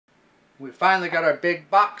We finally got our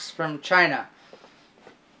big box from China,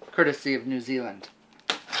 courtesy of New Zealand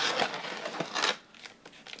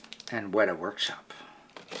and WETA Workshop.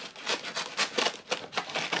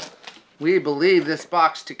 We believe this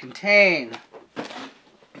box to contain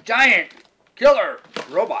giant killer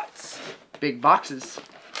robots. Big boxes.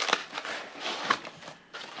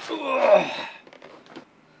 Ugh.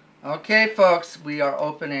 Okay, folks, we are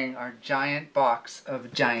opening our giant box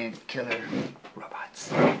of giant killer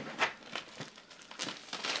robots.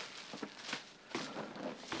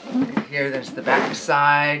 Here, there's the back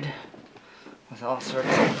side with all sorts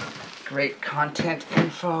of great content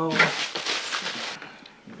info.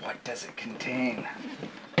 What does it contain?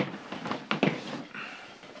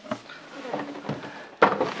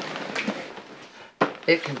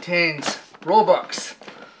 It contains rulebooks.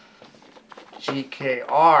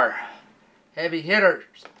 GKR Heavy Hitters.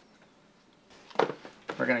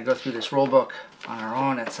 We're going to go through this rulebook on our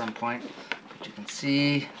own at some point. But you can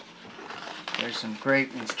see there's some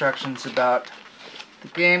great instructions about the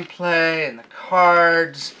gameplay and the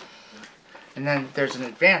cards. And then there's an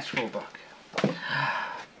advanced rulebook.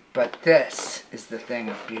 But this is the thing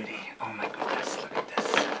of beauty. Oh my goodness, look at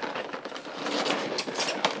this.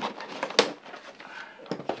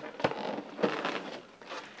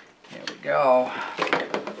 Here we go.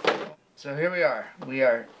 So here we are. We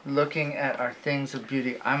are looking at our things of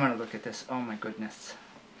beauty. I'm going to look at this. Oh my goodness.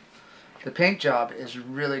 The paint job is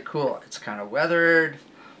really cool. It's kind of weathered.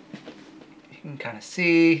 You can kind of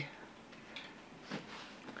see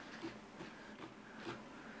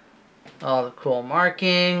all the cool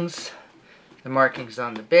markings, the markings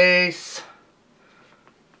on the base.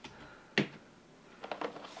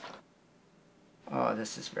 Oh,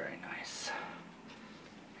 this is very nice.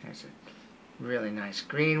 Here's a really nice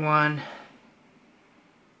green one.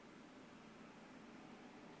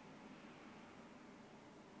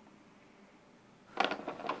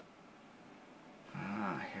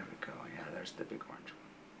 Ah, here we go. Yeah, there's the big orange one.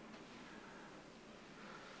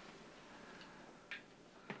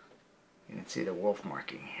 You can see the wolf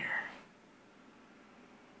marking here.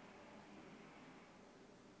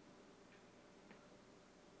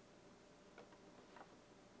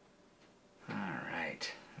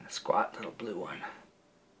 Alright, and a squat little blue one.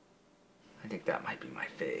 I think that might be my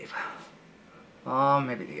fave. Oh,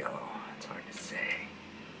 maybe the yellow. It's hard to say.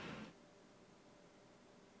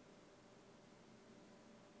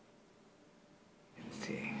 You can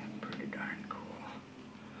see, pretty darn cool.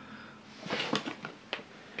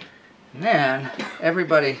 And then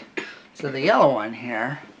everybody, so the yellow one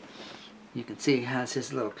here, you can see has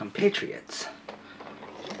his little compatriots,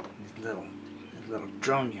 his little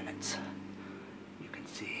drone units. You can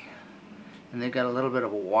see, and they've got a little bit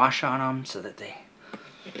of a wash on them so that they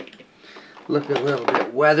look a little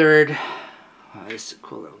bit weathered. Oh, this is a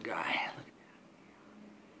cool little guy.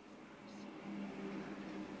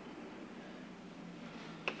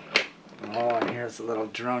 Oh, and here's a little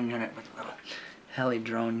drone unit with a little heli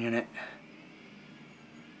drone unit.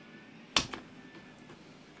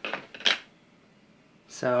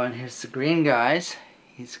 So, and here's the green guys.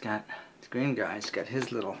 He's got, the green guy's got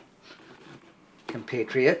his little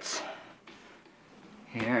compatriots.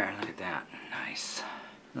 Here, look at that. Nice.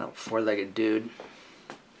 Little four-legged dude.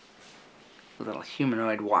 A little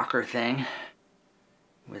humanoid walker thing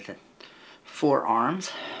with 4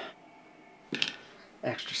 arms.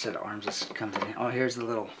 Extra set of arms this comes in. Oh, here's the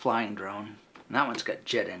little flying drone. And that one's got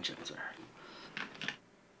jet engines.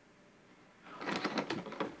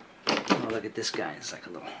 Oh, look at this guy. It's like a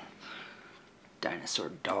little dinosaur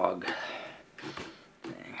dog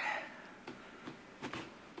thing.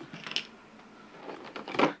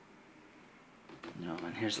 No,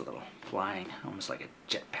 and here's a little flying, almost like a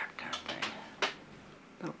jetpack kind of thing.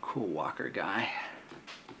 Little cool walker guy.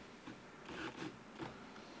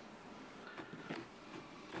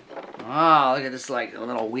 Oh, look at this, like a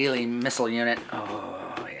little wheelie missile unit.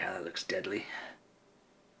 Oh, yeah, that looks deadly.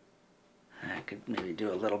 That could maybe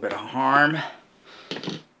do a little bit of harm.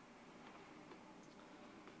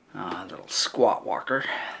 Oh, a little squat walker.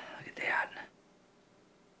 Look at that.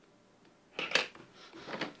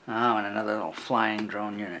 Oh, and another little flying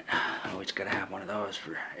drone unit. Always got to have one of those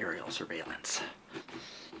for aerial surveillance.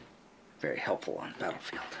 Very helpful on the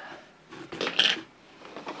battlefield.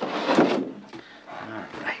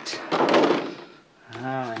 Alright.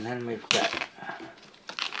 Oh, and then we've got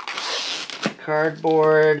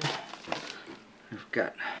cardboard. We've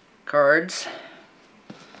got cards.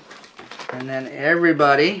 And then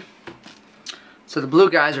everybody. So the blue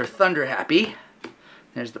guys are thunder happy.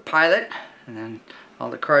 There's the pilot. And then all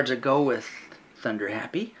the cards that go with thunder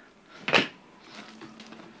happy.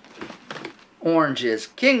 Orange is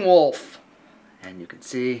King Wolf. And you can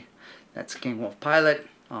see that's King Wolf Pilot.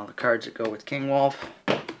 All the cards that go with King Wolf.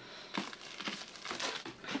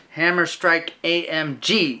 Hammerstrike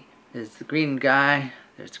AMG is the green guy.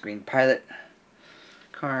 There's the green pilot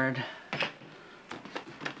card.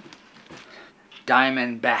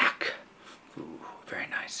 Diamondback. Ooh, very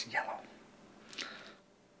nice yellow.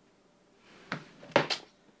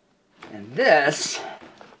 And this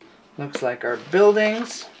looks like our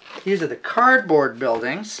buildings. These are the cardboard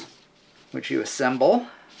buildings, which you assemble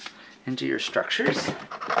into your structures.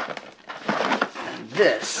 And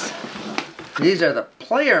these are the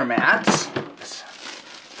player mats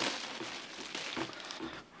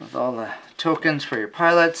with all the tokens for your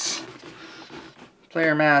pilots,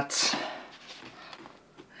 player mats,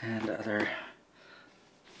 and other.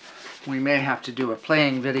 We may have to do a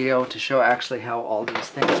playing video to show actually how all these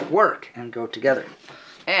things work and go together.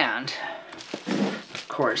 And, of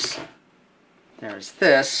course, there's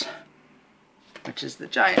this, which is the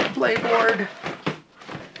giant playboard.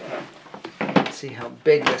 Let's see how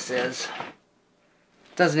big this is.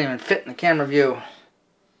 It doesn't even fit in the camera view.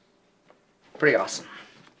 Pretty awesome.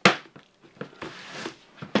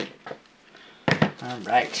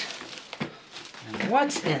 Alright. And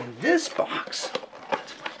what's in this box?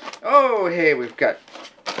 Oh, hey, we've got...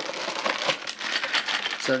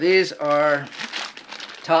 So these are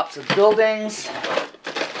tops of buildings,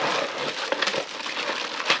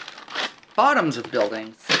 bottoms of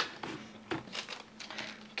buildings,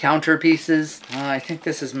 counter pieces. I think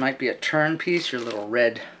this might be a turn piece, your little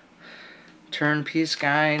red turn piece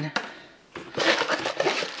guide.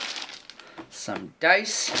 Some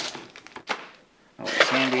dice. Oh, it's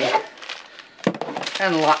handy.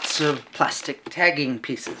 And lots of plastic tagging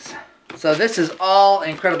pieces. So this is all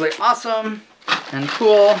incredibly awesome and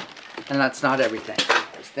cool, and that's not everything.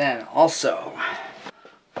 There's then also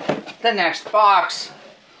the next box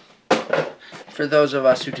for those of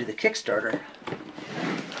us who do the Kickstarter.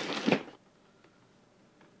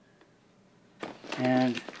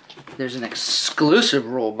 And there's an exclusive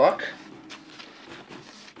rule book,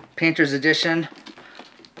 Painter's Edition.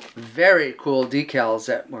 Very cool decals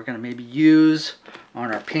that we're going to maybe use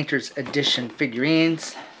on our Painter's Edition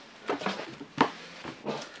figurines.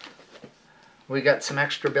 We got some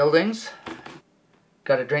extra buildings.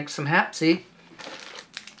 Got to drink some Hapsy.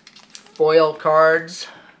 Foil cards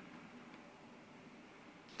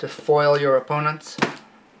to foil your opponents.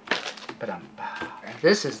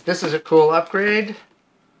 This is a cool upgrade.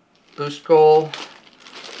 Boost goal.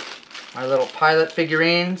 Our little pilot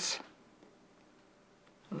figurines.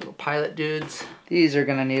 Little pilot dudes. These are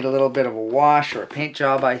going to need a little bit of a wash or a paint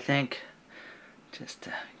job, I think, just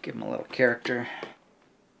to give them a little character.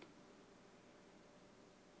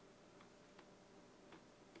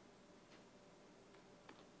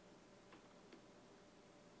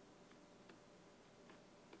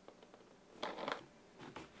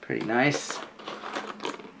 Pretty nice.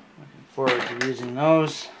 Looking forward to using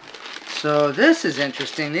those. So this is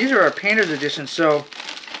interesting. These are our Painter's Edition. So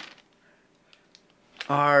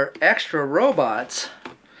our extra robots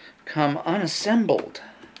come unassembled.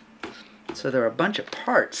 So there are a bunch of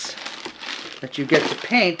parts that you get to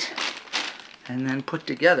paint and then put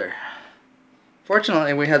together.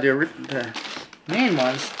 Fortunately, we have the main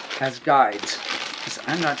ones as guides.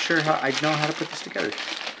 I'm not sure how I know how to put this together,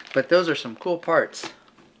 but those are some cool parts.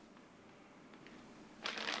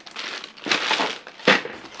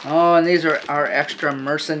 Oh, and these are our extra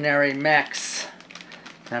mercenary mechs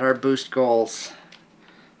that are boost goals.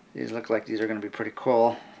 These look like these are going to be pretty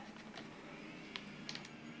cool.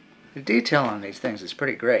 The detail on these things is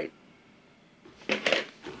pretty great.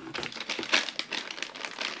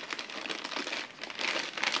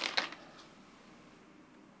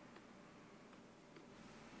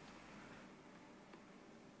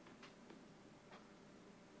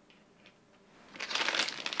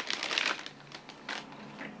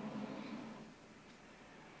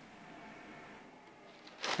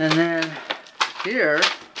 And then here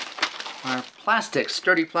are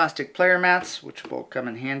sturdy plastic player mats, which will come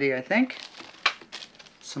in handy, I think.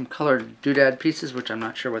 Some colored doodad pieces, which I'm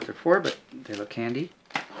not sure what they're for, but they look handy.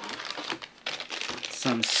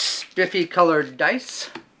 Some spiffy colored dice,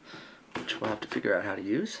 which we'll have to figure out how to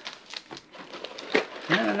use.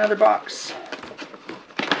 And another box.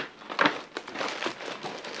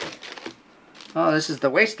 Oh, this is the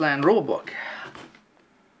Wasteland rulebook.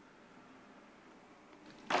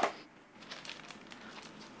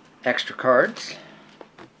 Extra cards,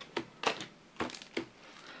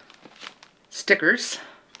 stickers,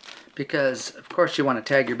 because of course you want to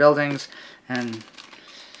tag your buildings and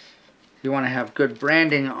you want to have good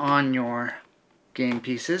branding on your game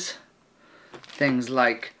pieces. things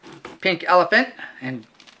like Pink Elephant and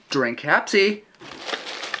Drink Hapsy.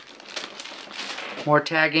 More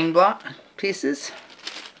tagging block pieces.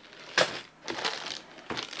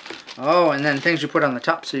 Oh, and then things you put on the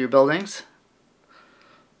tops of your buildings.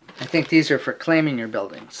 I think these are for claiming your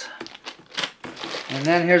buildings. And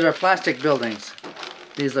then here's our plastic buildings.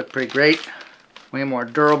 These look pretty great. Way more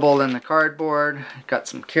durable than the cardboard. Got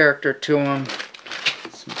some character to them.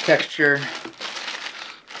 Some texture.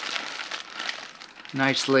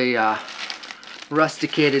 Nicely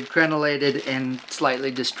rusticated, crenellated, and slightly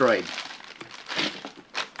destroyed.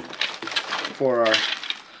 For our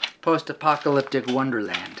post-apocalyptic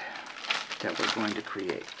wonderland that we're going to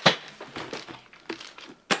create.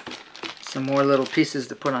 Some more little pieces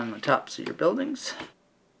to put on the tops of your buildings.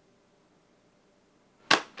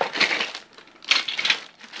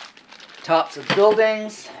 Tops of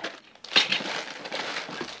buildings.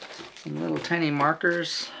 Some little tiny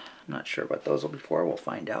markers. I'm not sure what those will be for. We'll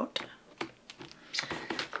find out.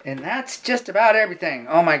 And that's just about everything.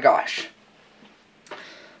 Oh my gosh.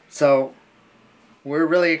 So, we're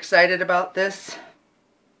really excited about this.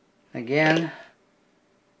 Again,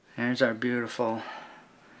 there's our beautiful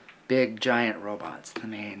big giant robots, the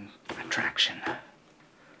main attraction.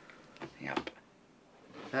 Yep.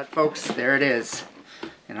 That, folks, there it is.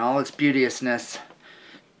 In all its beauteousness.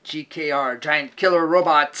 GKR, Giant Killer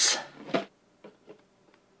Robots.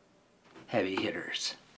 Heavy Hitters.